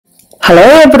Hello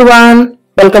everyone,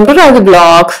 welcome to Raju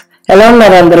blogs. ఎలా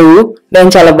ఉన్నారు అందరూ? నేను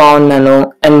చాలా బాగున్నాను.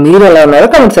 అండ్ మీరు ఎలా ఉన్నారో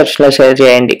కామెంట్ సెక్షన్ లో షేర్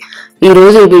చేయండి. ఈ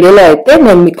రోజు ఈ వీడియోలో అయితే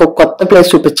నేను మీకు ఒక కొత్త ప్లేస్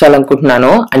చూపించాలనుకుంటున్నాను.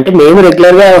 అంటే మేము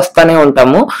రెగ్యులర్ గా వస్తానే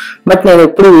ఉంటాము, బట్ నేను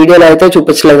ఎప్పుడు వీడియోలో అయితే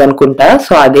చూపించలేదు అనుకుంటా.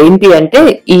 సో అదేంటి అంటే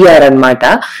ఈఆర్ అనమాట.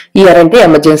 ఈఆర్ అంటే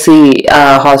ఎమర్జెన్సీ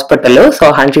హాస్పిటల్. సో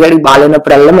హంచిగడికి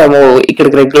బాగాలేనప్పుడల్లా మేము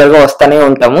ఇక్కడికి రెగ్యులర్ గా వస్తానే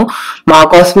ఉంటాము. మా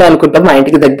కోసమే అనుకుంటాం. మా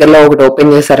ఇంటికి దగ్గరలో ఒకటి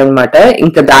ఓపెన్ చేశారనమాట.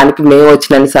 ఇంకా దానికి మేము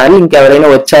వచ్చినన్ని సార్లు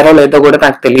ఇంకెవరైనా వచ్చారో లేదో కూడా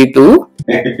నాకు తెలియదు.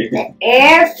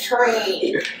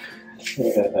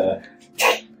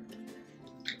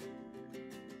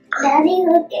 Daddy,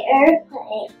 look at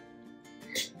airplane.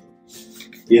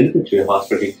 ఎందుకు వచ్చావు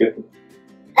హాస్పిటల్కి చెప్పు.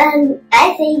 I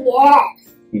say yes.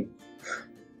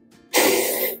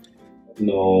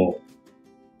 No.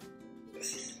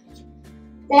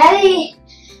 Daddy.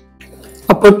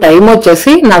 అప్పుడు టైం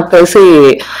వచ్చేసి నాకు తెలిసి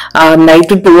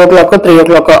నైట్ 2 o'clock 3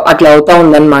 o'clock అట్లా అవుతా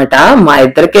ఉందన్నమాట. మా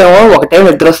ఇద్దరికేమో ఒకటే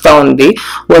నిద్ర వస్తా ఉంది.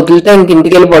 వదిలితే ఇంక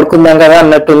ఇంటికి వెళ్ళి పడుకుందాం కదా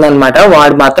అన్నట్టుంది అనమాట.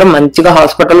 వాడు మాత్రం మంచిగా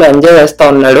హాస్పిటల్లో ఎంజాయ్ చేస్తా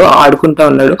ఉన్నాడు, ఆడుకుంటా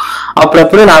ఉన్నాడు.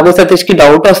 అప్పుడప్పుడు నాకు సతీష్ కి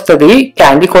డౌట్ వస్తుంది,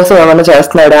 క్యాండీ కోసం ఏమైనా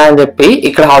చేస్తున్నాడా అని చెప్పి.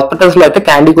 ఇక్కడ హాస్పిటల్స్ లో అయితే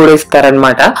క్యాండీ కూడా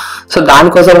ఇస్తారనమాట. సో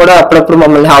దానికోసం కూడా అప్పుడప్పుడు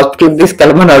మమ్మల్ని హాస్పిటల్కి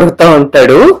తీసుకెళ్ళమని అడుగుతూ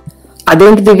ఉంటాడు.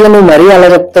 అదేంటి దివ్య నువ్వు మరీ అలా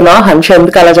చెప్తున్నావు, హంష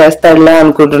ఎందుకు అలా చేస్తాడులే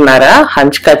అనుకుంటున్నారా?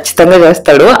 హంష ఖచ్చితంగా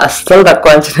చేస్తాడు, అస్సలు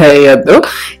తక్కువ అంచనా వేయద్దు.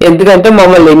 ఎందుకంటే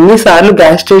మమ్మల్ని ఎన్నిసార్లు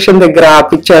గ్యాస్ స్టేషన్ దగ్గర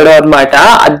ఆపిచ్చాడు అనమాట,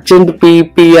 అర్జెంట్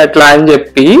పీపీ అట్లా అని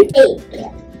చెప్పి.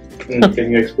 Can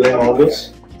you explain all this?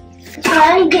 I'm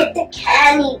trying to get the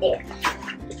candy there.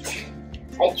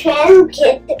 I'm trying to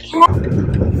get the candy.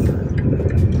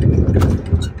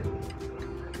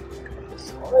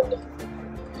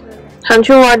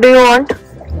 Hanshu, what do you want?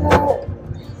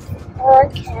 More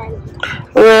candy.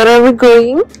 Where are we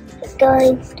going? We're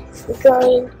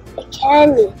going the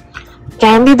candy.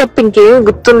 Candy తప్ప ఇంకేం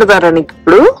గుర్తుండదారా నీకు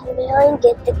ఇప్పుడు? We're going to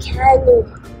get the candy.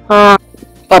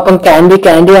 పాపం candy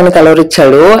candy అని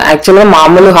కలవరిచ్చాడు. Actual గా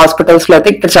మామూలు hospitals లో అయితే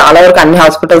ఇక్కడ చాలా వరకు అన్ని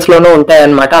హాస్పిటల్స్ లోనూ ఉంటాయి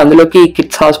అనమాట. అందులోకి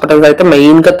కిడ్స్ హాస్పిటల్స్ అయితే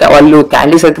మెయిన్ గా వాళ్ళు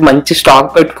క్యాండీస్ అయితే మంచి స్టాక్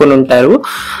పెట్టుకుని ఉంటారు.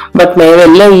 బట్ మేము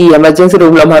వెళ్ళే ఈ ఎమర్జెన్సీ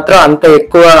రూమ్ లో మాత్రం అంత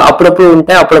ఎక్కువ అప్పుడప్పుడు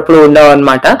ఉంటాయి, అప్పుడప్పుడు ఉండవు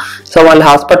అనమాట. సో వాళ్ళు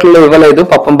హాస్పిటల్లో ఇవ్వలేదు.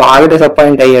 పాపం బాగా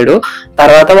డిసప్పాయింట్ అయ్యాడు.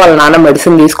 తర్వాత వాళ్ళ నాన్న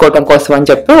మెడిసిన్ తీసుకోవడం కోసం అని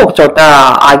చెప్పి ఒక చోట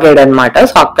ఆగాడు అనమాట.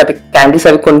 సో అక్కడ క్యాండీస్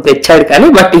అవి కొన్ని తెచ్చాడు కానీ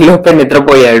బట్ ఈ లోపే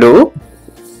నిద్రపోయాడు.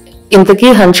 ఇంతకీ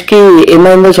హంచ్ కి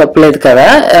ఏమైందో చెప్పలేదు కదా,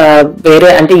 వేరే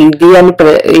అంటే ఇది అని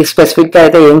స్పెసిఫిక్ గా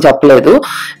అయితే ఏం చెప్పలేదు.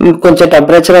 కొంచెం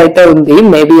టెంపరేచర్ అయితే ఉంది,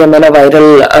 మేబీ ఏమైనా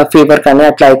వైరల్ ఫీవర్ కానీ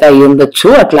అట్లా అయితే అయ్యి ఉండొచ్చు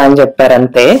అట్లా అని చెప్పారు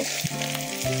అంతే.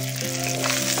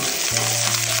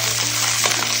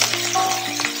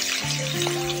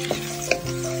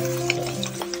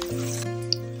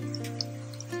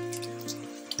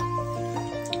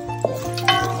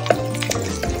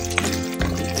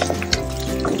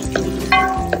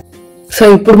 సో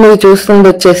ఇప్పుడు మీరు చూస్తుంది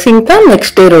వచ్చేసి ఇంకా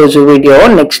నెక్స్ట్ డే రోజు వీడియో.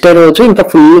 నెక్స్ట్ డే రోజు ఇంకా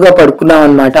ఫుల్ గా పడుకున్నాం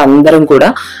అనమాట. అందరం కూడా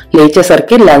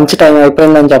లేచేసరికి లంచ్ టైం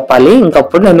అయిపోయిందని చెప్పాలి.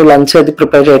 ఇంకప్పుడు నేను లంచ్ అది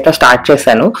ప్రిపేర్ చేయటం స్టార్ట్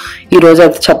చేశాను. ఈ రోజు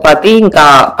అయితే చపాతి ఇంకా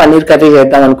పన్నీర్ కర్రీ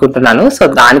చేద్దాం అనుకుంటున్నాను.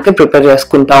 సో దానికి ప్రిపేర్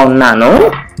చేసుకుంటా ఉన్నాను.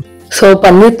 సో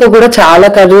పన్నీర్ తో కూడా చాలా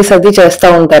కర్రీస్ అది చేస్తూ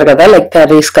ఉంటారు కదా, లైక్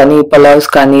కర్రీస్ కానీ పులావ్స్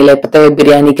కానీ లేకపోతే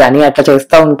బిర్యానీ కానీ అట్లా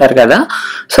చేస్తూ ఉంటారు కదా.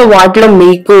 సో వాటిలో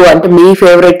మీకు అంటే మీ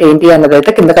ఫేవరెట్ ఏంటి అన్నది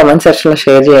అయితే కింద కమెంట్ సెక్షన్ లో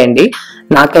షేర్ చేయండి.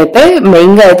 నాకైతే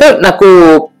మెయిన్ గా అయితే నాకు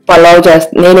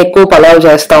నేను ఎక్కువ పలావ్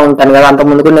చేస్తూ ఉంటాను కదా, అంత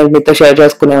ముందు కూడా నేను మీతో షేర్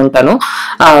చేసుకునే ఉంటాను.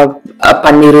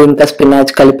 పన్నీరు ఇంకా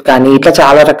స్పినాచ్ కలిపి కానీ ఇట్లా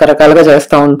చాలా రకరకాలుగా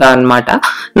చేస్తూ ఉంటాను అనమాట.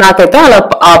 నాకైతే అలా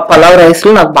ఆ పలావ్ రైస్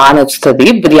లో నాకు బాగా నచ్చుతుంది.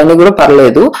 బిర్యానీ కూడా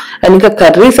పర్లేదు. అండ్ ఇంకా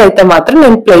కర్రీస్ అయితే మాత్రం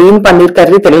నేను ప్లెయిన్ పన్నీర్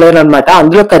కర్రీ తినలేను అనమాట.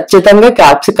 అందులో ఖచ్చితంగా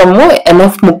క్యాప్సికమ్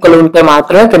ఎనఫ్ ముక్కలు ఉంటే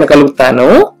మాత్రమే తినగలుగుతాను.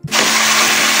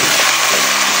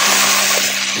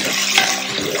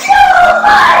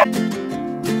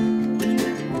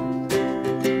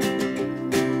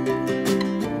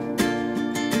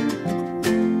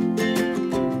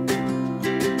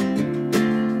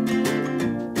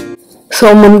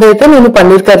 సో ముందైతే నేను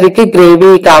పన్నీర్ కర్రీకి గ్రేవీ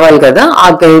కావాలి కదా, ఆ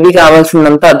గ్రేవీ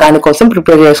కావాల్సినంత దానికోసం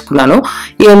ప్రిపేర్ చేసుకున్నాను.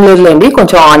 ఏం లేదులేండి,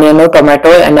 కొంచెం ఆనియన్,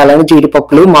 టొమాటో అండ్ అలానే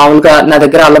జీడిపప్పులు. మామూలుగా నా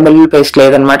దగ్గర అల్లం వెల్లుల్లి పేస్ట్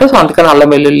లేదనమాట. సో అందుకని అల్లం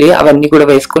వెల్లుల్లి అవన్నీ కూడా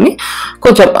వేసుకుని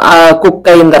కొంచెం కుక్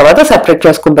అయిన తర్వాత సెపరేట్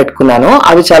చేసుకుని పెట్టుకున్నాను.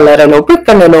 అవి చల్లారేలోపు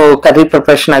ఇక్కడ నేను కర్రీ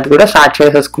ప్రిపరేషన్ అది కూడా స్టార్ట్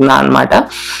చేసేసుకున్నాను అనమాట.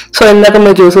 సో ఇందాక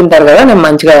మీరు చూసుంటారు కదా, నేను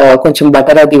మంచిగా కొంచెం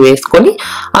బటర్ అది వేసుకొని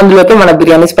అందులోకి మన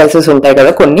బిర్యానీ స్పైసెస్ ఉంటాయి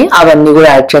కదా కొన్ని, అవన్నీ కూడా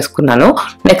యాడ్ చేసుకున్నాను.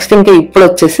 నెక్స్ట్ ఇంకా ఇప్పుడు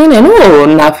వచ్చేసి నేను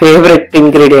నా ఫేవరెట్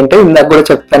ఇంగ్రీడియంట్ ఇందాక కూడా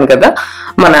చెప్పాను కదా,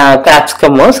 మన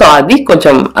క్యాప్సికమ్. సో అది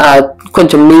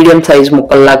కొంచెం మీడియం సైజ్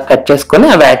ముక్కల్లాగా కట్ చేసుకొని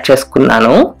అవి యాడ్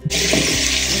చేసుకున్నాను.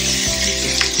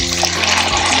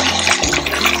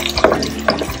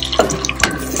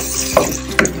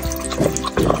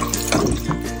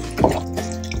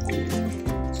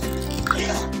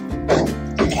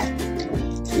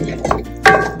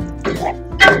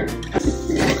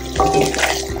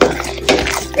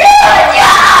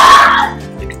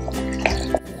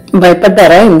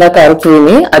 భయపడ్డారా ఇందాక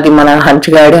అరుపుని? అది మన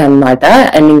హంచగాడే అన్నమాట.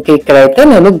 అండ్ ఇంకా ఇక్కడైతే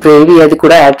నేను గ్రేవీ అది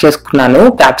కూడా యాడ్ చేసుకున్నాను.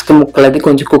 క్యాప్సికమ్ ముక్కలు అది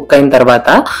కొంచెం కుక్ అయిన తర్వాత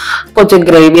కొంచెం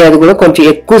గ్రేవీ అది కూడా కొంచెం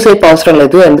ఎక్కువసేపు అవసరం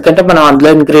లేదు, ఎందుకంటే మనం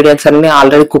అందులో ఇంగ్రీడియంట్స్ అన్ని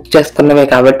ఆల్రెడీ కుక్ చేసుకున్నవే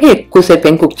కాబట్టి ఎక్కువసేపు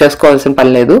ఏం కుక్ చేసుకోవాల్సిన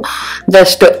పని లేదు.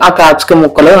 జస్ట్ ఆ క్యాప్సికమ్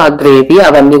ముక్కలు ఆ గ్రేవీ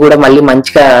అవన్నీ కూడా మళ్ళీ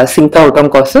మంచిగా సింక్ అవటం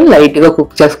కోసం లైట్ గా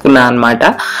కుక్ చేసుకున్నాను అనమాట.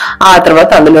 ఆ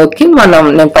తర్వాత అందులోకి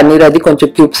నేను పన్నీర్ అది కొంచెం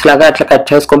క్యూబ్స్ లాగా అట్లా కట్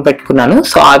చేసుకొని పెట్టుకున్నాను.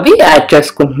 సో అవి యాడ్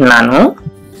చేసుకుంటున్నాను.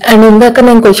 అండ్ ఇందాక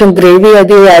నేను కొంచెం గ్రేవీ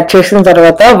అది యాడ్ చేసిన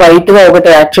తర్వాత వైట్ గా ఒకటి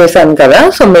యాడ్ చేశాను కదా,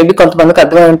 సో మేబీ కొంతమందికి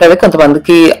అర్థమై ఉంటది,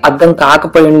 కొంతమందికి అర్థం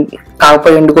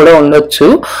కాకపోయింది కూడా ఉండొచ్చు.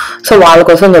 సో వాళ్ళ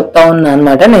కోసం చెప్తా ఉన్నా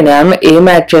అనమాట. నేను ఏం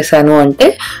యాడ్ చేశాను అంటే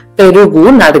పెరుగు,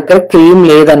 నా దగ్గర క్రీమ్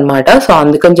లేదనమాట. సో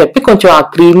అందుకని చెప్పి కొంచెం ఆ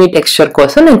క్రీమీ టెక్స్చర్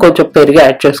కోసం నేను కొంచెం పెరుగు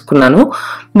యాడ్ చేసుకున్నాను.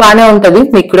 బానే ఉంటది,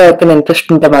 మీకు కూడా ఎవరికైనా ఇంట్రెస్ట్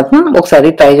ఉంటే మాత్రం ఒకసారి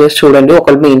ట్రై చేసి చూడండి,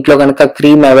 ఒకవేళ మీ ఇంట్లో కనుక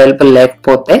క్రీమ్ అవైలబుల్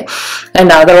లేకపోతే.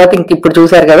 అండ్ ఆ తర్వాత ఇంక ఇప్పుడు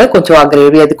చూసారు కదా కొంచెం ఆ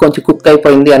గ్రేవీ అది కొంచెం కుక్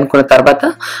అయిపోయింది అనుకున్న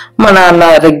తర్వాత మన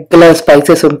రెగ్యులర్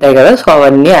స్పైసెస్ ఉంటాయి కదా, సో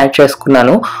అవన్నీ యాడ్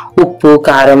చేసుకున్నాను. ఉప్పు,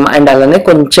 కారం అండ్ అలానే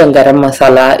కొంచెం గరం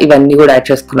మసాలా ఇవన్నీ కూడా యాడ్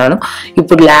చేసుకున్నాను.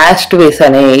 ఇప్పుడు లాస్ట్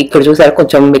వేసానే ఇక్కడ చూసారు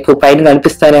కొంచెం మీకు పైన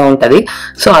కనిపిస్తానే ఉంటది,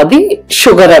 సో అది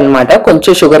షుగర్ అన్నమాట.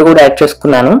 కొంచెం షుగర్ కూడా యాడ్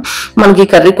చేసుకున్నాను. మనకి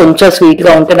కర్రీ కొంచెం స్వీట్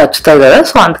గా ఉంటే నచ్చుతుంది కదా,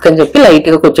 సో అందుకని చెప్పి లైట్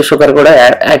గా కొంచెం షుగర్ కూడా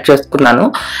యాడ్ చేసుకున్నాను.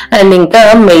 అండ్ ఇంకా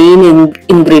మెయిన్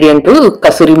ఇంగ్రీడియంట్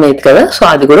కసూరి మేతి కదా, సో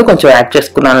అది కూడా కొంచెం యాడ్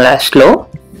చేసుకున్నాను లాస్ట్ లో.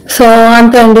 సో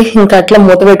అంతే అండి, ఇంకా అట్లా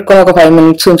మూత పెట్టుకొని ఒక 5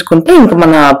 minutes ఉంచుకుంటే ఇంకా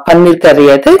మన పన్నీర్ కర్రీ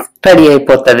అయితే రెడీ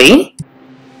అయిపోతుంది.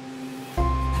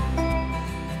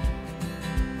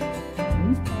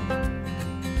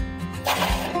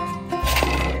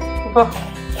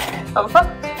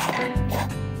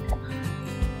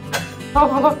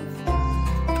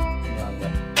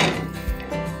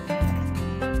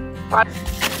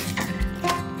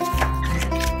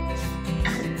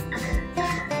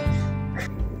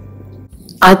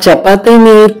 ఆ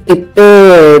చపాతీని తిప్పే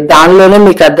దానిలోనే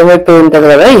మీకు అర్థమైపోయి ఉంటది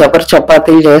కదా ఎవరు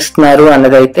చపాతీలు చేస్తున్నారు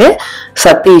అన్నదైతే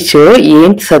సతీష్.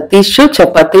 ఏంటి సతీష్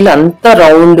చపాతీలు అంత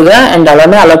రౌండ్ గా అండ్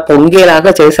అలానే అలా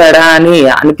పొంగేలాగా చేశాడా అని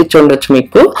అనిపించుండొచ్చు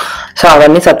మీకు. సో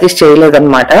అవన్నీ సతీష్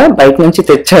చేయలేదన్నమాట, బయట నుంచి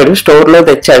తెచ్చాడు, స్టోర్ లో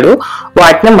తెచ్చాడు.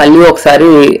 వాటిని మళ్ళీ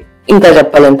ఒకసారి ఇంకా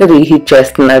చెప్పాలంటే రీహీట్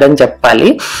చేస్తున్నాడు అని చెప్పాలి.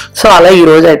 సో అలా ఈ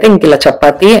రోజు అయితే ఇంక ఇలా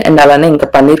చపాతీ అండ్ అలానే ఇంకా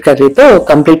పన్నీర్ కర్రీతో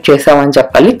కంప్లీట్ చేసామని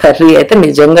చెప్పాలి. కర్రీ అయితే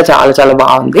నిజంగా చాలా చాలా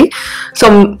బాగుంది. సో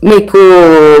మీకు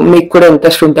కూడా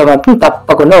ఇంట్రెస్ట్ ఉంటే మాత్రం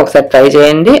తప్పకుండా ఒకసారి ట్రై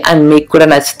చేయండి. అండ్ మీకు కూడా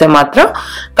నచ్చితే మాత్రం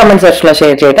కమెంట్ సెక్షన్ లో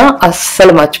షేర్ చేయడం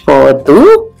అస్సలు మర్చిపోవద్దు.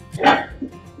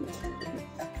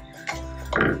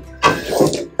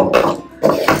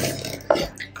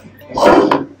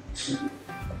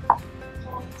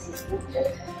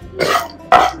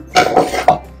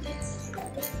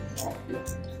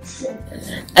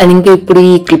 అండ్ ఇంకా ఇప్పుడు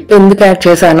ఈ క్లిప్ ఎందుకు యాడ్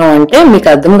చేశాను అంటే మీకు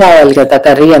అర్థం కావాలి కదా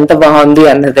కర్రీ ఎంత బాగుంది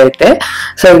అన్నదైతే.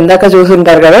 సో ఇందాక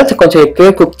చూసుంటారు కదా కొంచెం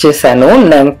ఎక్కువే కుక్ చేశాను,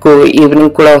 నాకు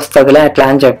ఈవినింగ్ కూడా వస్తుందిలే అట్లా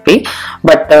అని చెప్పి.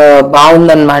 బట్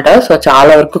బాగుందన్నమాట. సో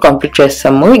చాలా వరకు కంప్లీట్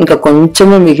చేస్తాము, ఇంకా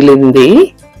కొంచెమే మిగిలింది.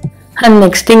 అండ్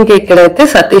నెక్స్ట్ ఇంకా ఇక్కడైతే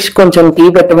సతీష్ కొంచెం టీ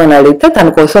పెట్టమని అడిగితే తన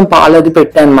కోసం పాలు అది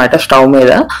పెట్టాను అనమాట స్టవ్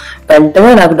మీద.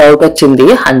 వెంటనే నాకు డౌట్ వచ్చింది,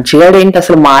 హంచిగాడు ఏంటి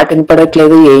అసలు మాట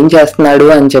వినపడట్లేదు, ఏం చేస్తున్నాడు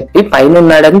అని చెప్పి. పైన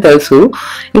ఉన్నాడని తెలుసు,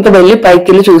 ఇంకా వెళ్ళి పైకి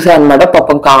వెళ్ళి చూసాను అనమాట.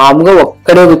 పాపం కామ్గా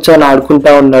ఒక్కడే కూర్చొని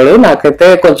ఆడుకుంటా ఉన్నాడు. నాకైతే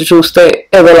కొంచెం చూస్తే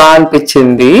ఏదోలా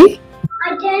అనిపించింది.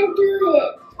 I can't do it.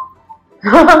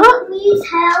 Please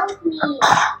help me.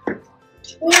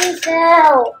 Please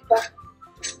help.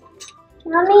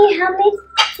 Mommy, help me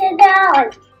sit down.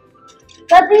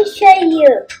 Let me show you.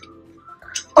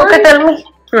 Okay, tell me.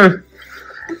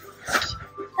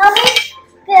 Help me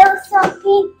build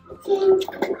something.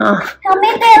 Help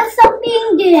me build something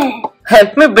there.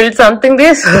 Help me build something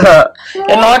this?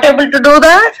 You're not able to do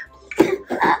that?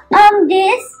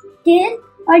 This,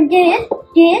 or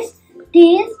this,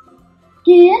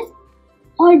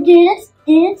 or this.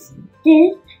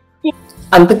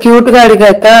 అంత cute గా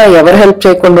అడిగాక ఎవరు help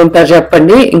చేయకుండా ఉంటారు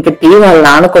చెప్పండి. ఇంకా tea వాళ్ళ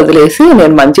నాన్నకు వదిలేసి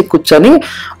నేను మంచిగా కూర్చొని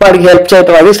వాడికి హెల్ప్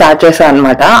చేయటం అది స్టార్ట్ చేశాను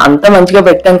అనమాట. అంత మంచిగా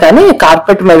పెట్టాం కానీ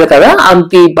కార్పెట్ మీద కదా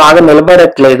అంత బాగా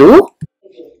నిలబడట్లేదు.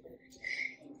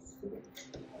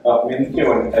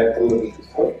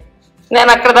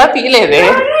 నేను అక్కడ తీయలేదే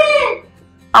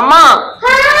అమ్మా.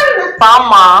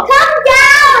 పామ్మా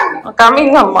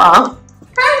కమింగ్ అమ్మా,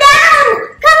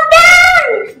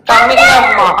 కమింగ్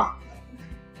అమ్మా.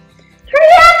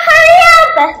 Hurry up!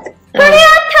 Hurry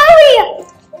up!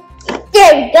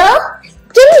 There we go.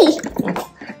 Gimme.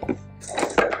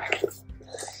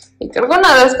 ఇక్కడ కూడా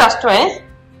నా రోజు కష్టమే.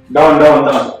 Down.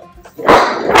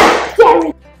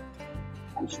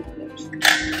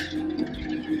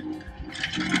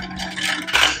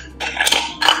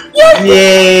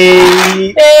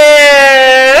 Yay!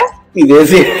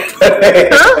 Yes.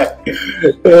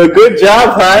 Good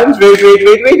job, Hans. Wait.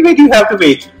 You have to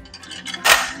wait.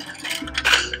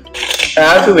 You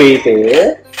have to wait.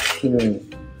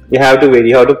 You have to wait.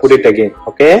 You have to put it again.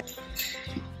 Okay.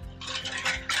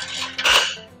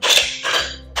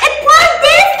 It was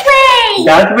this way.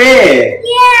 That way.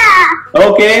 Yeah.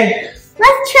 Okay.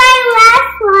 Let's try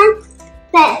last one.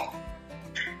 Then.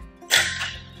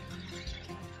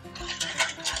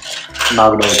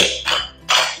 Knocked over.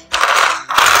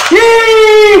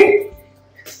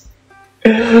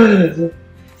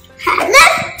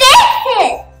 Let's fix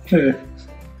it.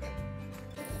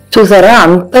 చూసారా,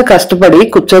 అంత కష్టపడి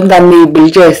కూర్చొని దాన్ని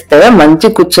build చేస్తే మంచి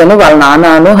కూర్చొని వాళ్ళ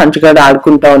నాన్నను హంచుగాడు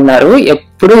ఆడుకుంటా ఉన్నారు.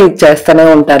 ఎప్పుడు ఇది చేస్తూనే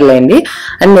ఉంటారులేండి.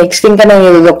 అండ్ నెక్స్ట్ ఇంకా నేను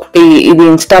ఒకటి ఇది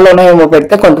ఇన్స్టాలోనే ఏమో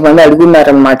పెడితే కొంతమంది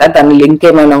అడుగున్నారనమాట, దాని లింక్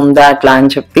ఏమైనా ఉందా అట్లా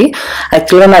అని చెప్పి.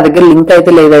 యాక్చువల్గా నా దగ్గర లింక్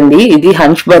అయితే లేదండి. ఇది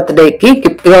హంచ్ బర్త్డే కి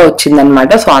గిఫ్ట్ గా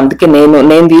వచ్చిందనమాట. సో అందుకే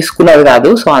నేను తీసుకున్నది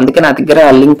కాదు. సో అందుకే నా దగ్గర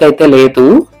లింక్ అయితే లేదు.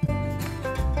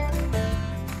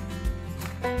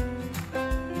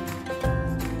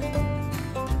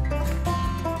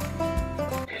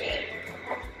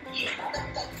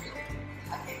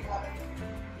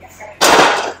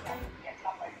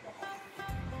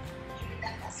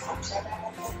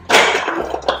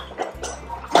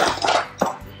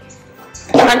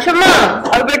 హంచమ్మ,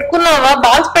 అవి పెట్టుకున్నావా?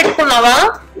 బాల్స్ పెట్టుకున్నావా?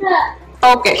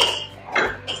 ఓకే.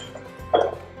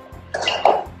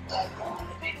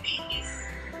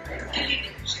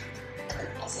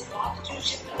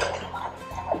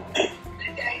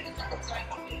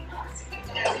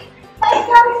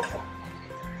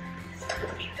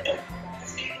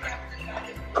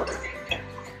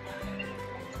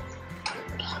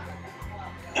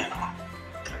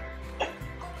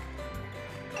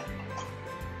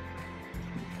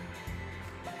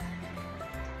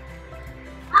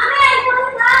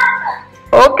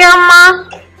 ఓకే అమ్మా.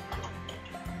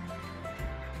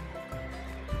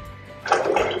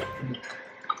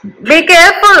 బీ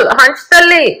కేర్ఫుల్ హంచ్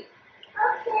తల్లి.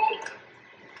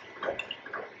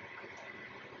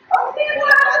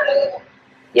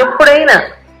 ఎప్పుడైనా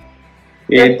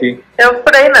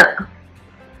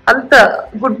అంత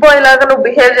గుడ్ బాయ్ లాగా నువ్వు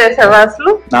బిహేవ్ చేసావా?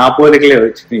 అసలు నా పోలికలే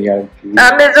వచ్చినాయి.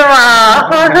 నిజమా?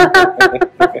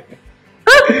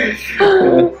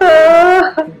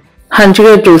 హంచుగా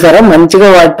చూసారా, మంచిగా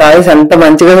వాడి టాయ్స్ ఎంత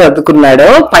మంచిగా సర్దుకున్నాడో.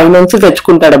 పైనుంచి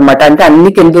తెచ్చుకుంటాడు అనమాట. అంటే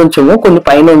అన్ని కింద ఉంచము, కొన్ని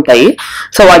పైన ఉంటాయి.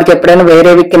 సో వాడికి ఎప్పుడైనా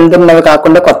వేరేవి కింద ఉన్నవి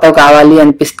కాకుండా కొత్తవి కావాలి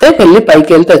అనిపిస్తే వెళ్ళి పైకి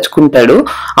వెళ్ళి తెచ్చుకుంటాడు.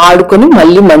 ఆడుకుని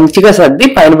మళ్ళీ మంచిగా సర్ది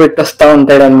పైన పెట్టి వస్తా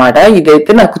ఉంటాడు అనమాట.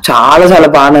 ఇదైతే నాకు చాలా చాలా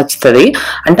బాగా నచ్చుతుంది.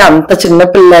 అంటే అంత చిన్న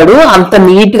పిల్లాడు అంత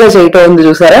నీట్ గా చేయటం ఉంది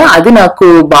చూసారా, అది నాకు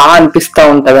బాగా అనిపిస్తా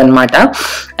ఉంటది అనమాట.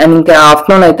 అండ్ ఇంకా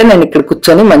ఆఫ్టర్నూన్ అయితే నేను ఇక్కడ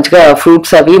కూర్చొని మంచిగా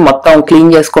ఫ్రూట్స్ అవి మొత్తం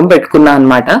క్లీన్ చేసుకొని పెట్టుకున్నాను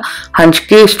అనమాట. హంచ్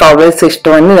కి స్ట్రాబెరీస్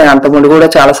ఇష్టం అని నేను అంతకుముందు కూడా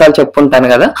చాలా సార్లు చెప్పుకుంటాను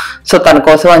కదా. సో తన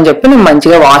కోసం అని చెప్పి నేను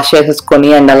మంచిగా వాష్ చేసేసుకొని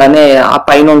అండ్ అలానే ఆ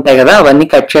పైన ఉంటాయి కదా అవన్నీ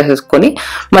కట్ చేసేసుకొని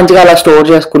మంచిగా అలా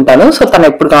స్టోర్ చేసుకుంటాను. సో తను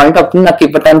ఎప్పుడు కావాలంటే అప్పుడు నాకు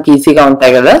ఇవ్వడానికి ఈజీగా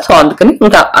ఉంటాయి కదా. సో అందుకని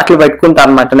ఇంకా అట్లా పెట్టుకుంటాను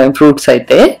అనమాట నేను ఫ్రూట్స్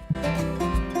అయితే.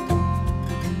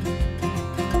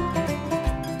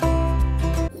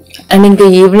 అండ్ ఇంకా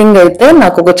ఈవినింగ్ అయితే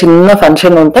నాకు ఒక చిన్న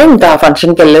ఫంక్షన్ ఉంటే ఇంకా ఆ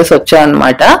ఫంక్షన్ కి వెళ్ళేసి వచ్చా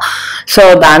అనమాట. సో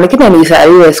దానికి నేను ఈ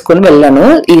శారీ వేసుకుని వెళ్ళాను.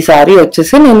 ఈ శారీ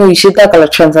వచ్చేసి నేను ఇషితా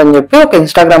కలెక్షన్స్ అని చెప్పి ఒక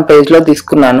ఇన్స్టాగ్రామ్ పేజ్ లో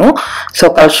తీసుకున్నాను. సో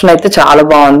కలెక్షన్ అయితే చాలా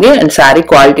బాగుంది అండ్ శారీ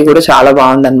క్వాలిటీ కూడా చాలా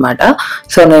బాగుంది అనమాట.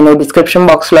 సో నేను డిస్క్రిప్షన్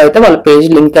బాక్స్ లో అయితే వాళ్ళ పేజ్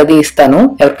లింక్ అది ఇస్తాను.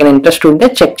 ఎవరికైనా ఇంట్రెస్ట్ ఉంటే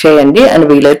చెక్ చేయండి అండ్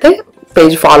వీలైతే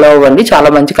పేజ్ ఫాలో అవ్వండి.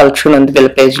 చాలా మంచి కలెక్షన్ ఉంది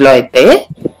వీళ్ళ పేజ్ లో అయితే.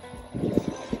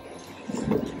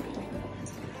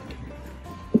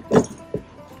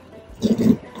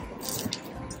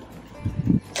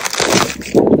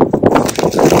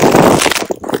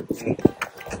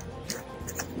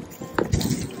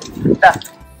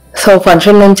 సో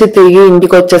ఫంక్షన్ నుంచి తిరిగి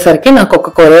ఇంటికి వచ్చేసరికి నాకు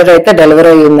ఒక కొరియర్ అయితే డెలివరీ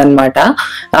అయ్యిందనమాట.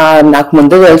 నాకు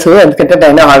ముందు తెలుసు, ఎందుకంటే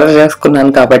నేను ఆర్డర్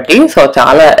చేసుకున్నాను కాబట్టి. సో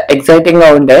చాలా ఎక్సైటింగ్ గా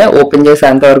ఉండే ఓపెన్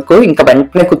చేసేంత వరకు. ఇంకా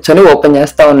వెంటనే కూర్చొని ఓపెన్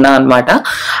చేస్తా ఉన్నా అనమాట.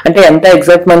 అంటే ఎంత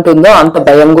ఎక్సైట్మెంట్ ఉందో అంత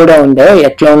భయం కూడా ఉండే,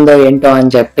 ఎట్లా ఉందో ఏంటో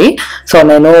అని చెప్పి. సో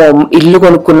నేను ఇల్లు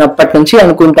కొనుక్కున్నప్పటి నుంచి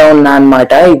అనుకుంటా ఉన్నా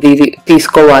అనమాట, ఇది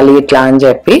తీసుకోవాలి ఇట్లా అని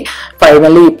చెప్పి.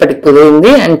 ఫైనల్లీ ఇప్పటికి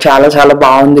కుదిరింది అండ్ చాలా చాలా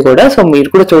బాగుంది కూడా. సో మీరు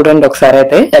కూడా చూడండి ఒకసారి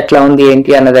అయితే ఎట్లా ఉంది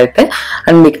ఏంటి అన్నది అయితే.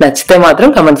 అండ్ మీకు నచ్చితే మాత్రం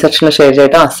కమెంట్ సెక్షన్ లో షేర్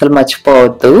చేయడం అస్సలు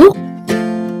మర్చిపోవద్దు.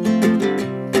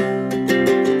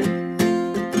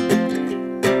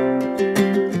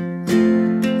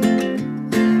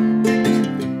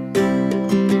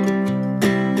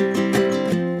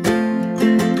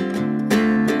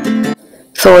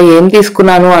 సో ఏం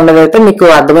తీసుకున్నాను అన్నదైతే మీకు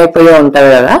అర్థమైపోయే ఉంటది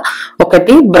కదా. ఒక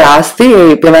ఒకటి బ్రాస్ది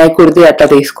వినాయకుడిది అట్లా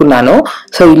తీసుకున్నాను.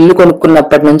 సో ఇల్లు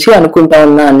కొనుక్కున్నప్పటి నుంచి అనుకుంటా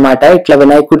ఉన్నా అనమాట, ఇట్లా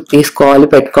వినాయకుడి తీసుకోవాలి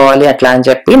పెట్టుకోవాలి అట్లా అని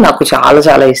చెప్పి. నాకు చాలా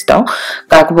చాలా ఇష్టం.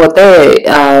 కాకపోతే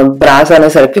బ్రాస్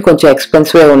అనేసరికి కొంచెం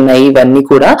ఎక్స్పెన్సివ్ ఉన్నాయి ఇవన్నీ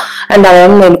కూడా. అండ్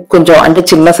అదేమో నేను కొంచెం అంటే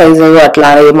చిన్న సైజు అట్లా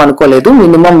ఏమనుకోలేదు,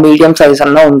 మినిమం మీడియం సైజ్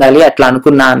అన్నా ఉండాలి అట్లా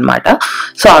అనుకున్నా అనమాట.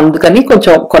 సో అందుకని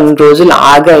కొంచెం కొన్ని రోజులు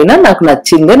ఆగైనా నాకు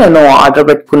నచ్చింది, నేను ఆర్డర్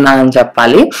పెట్టుకున్నా అని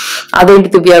చెప్పాలి.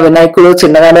 అదేంటి దివ్య వినాయకుడు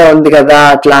చిన్నగానే ఉంది కదా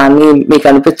అట్లా అని మీకు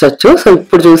అనిపించవచ్చు. సో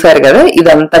ఇప్పుడు చూసారు కదా,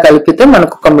 ఇదంతా కలిపితే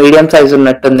మనకు ఒక మీడియం సైజ్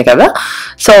ఉన్నట్టుంది కదా.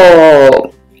 సో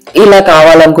ఇలా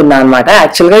కావాలనుకున్నా అనమాట.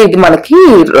 యాక్చువల్ గా ఇది మనకి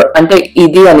అంటే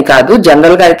ఇది అని కాదు,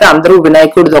 జనరల్ గా అయితే అందరూ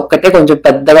వినాయకుడిది ఒక్కటే కొంచెం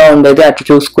పెద్దగా ఉండేది అట్లా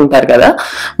చూసుకుంటారు కదా.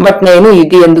 బట్ నేను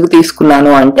ఇది ఎందుకు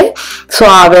తీసుకున్నాను అంటే, సో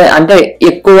అంటే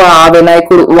ఎక్కువ ఆ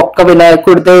వినాయకుడు ఒక్క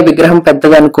వినాయకుడిదే విగ్రహం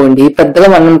పెద్దది అనుకోండి, పెద్దగా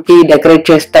మనకి డెకరేట్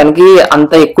చేయడానికి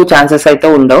అంత ఎక్కువ ఛాన్సెస్ అయితే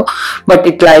ఉండవు. బట్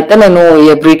ఇట్లా అయితే నేను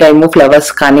ఎవ్రీ టైమ్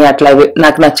ఫ్లవర్స్ కానీ అట్లా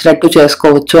నాకు నచ్చినట్టు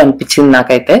చేసుకోవచ్చు అనిపించింది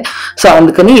నాకైతే. సో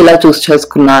అందుకని ఇలా చూస్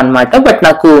చేసుకున్నా అనమాట. బట్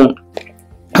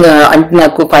అంటే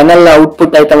నాకు ఫైనల్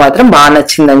అవుట్పుట్ అయితే మాత్రం బాగా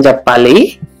నచ్చిందని చెప్పాలి.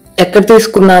 ఎక్కడ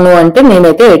తీసుకున్నాను అంటే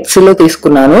నేనైతే ఎట్సీలో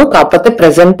తీసుకున్నాను. కాకపోతే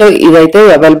ప్రెసెంట్ ఇదైతే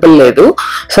అవైలబుల్ లేదు.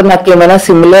 సో నాకు ఏమైనా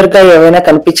సిమిలర్ గా ఏమైనా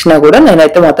కనిపించినా కూడా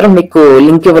నేనైతే మాత్రం మీకు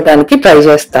లింక్ ఇవ్వడానికి ట్రై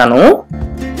చేస్తాను.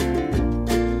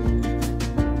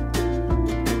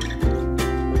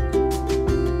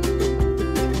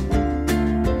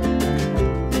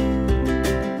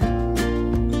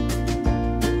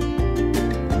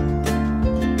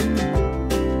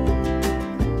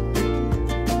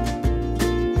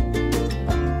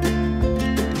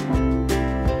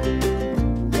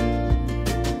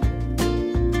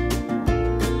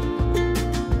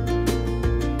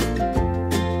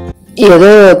 ఏదో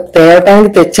తేవటానికి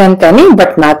తెచ్చాను కానీ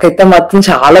బట్ నాకైతే మాత్రం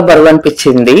చాలా బరువు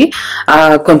అనిపించింది.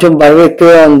 కొంచెం బరువు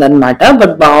ఎక్కువే ఉందన్నమాట.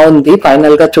 బట్ బాగుంది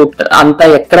ఫైనల్ గా అంతా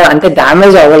ఎక్కడ అంటే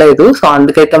డ్యామేజ్ అవ్వలేదు. సో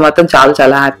అందుకైతే మాత్రం చాలా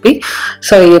చాలా హ్యాపీ.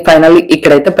 సో ఈ ఫైనల్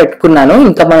ఇక్కడైతే పెట్టుకున్నాను.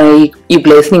 ఇంకా మనం ఈ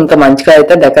ప్లేస్ ని ఇంకా మంచిగా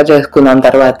అయితే డెకర్ చేసుకున్నాం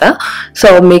తర్వాత. సో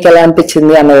మీకు ఎలా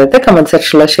అనిపించింది అన్నది అయితే కమెంట్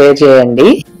సెక్షన్ లో షేర్ చేయండి.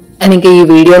 అండ్ ఇంకా ఈ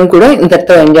వీడియోని కూడా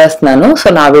ఇంతటితో ఎండ్ చేస్తున్నాను. సో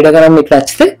నా వీడియో కనుక మీకు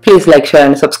నచ్చితే please like, share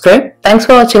and subscribe. Thanks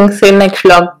for watching. See you next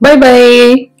vlog. By by.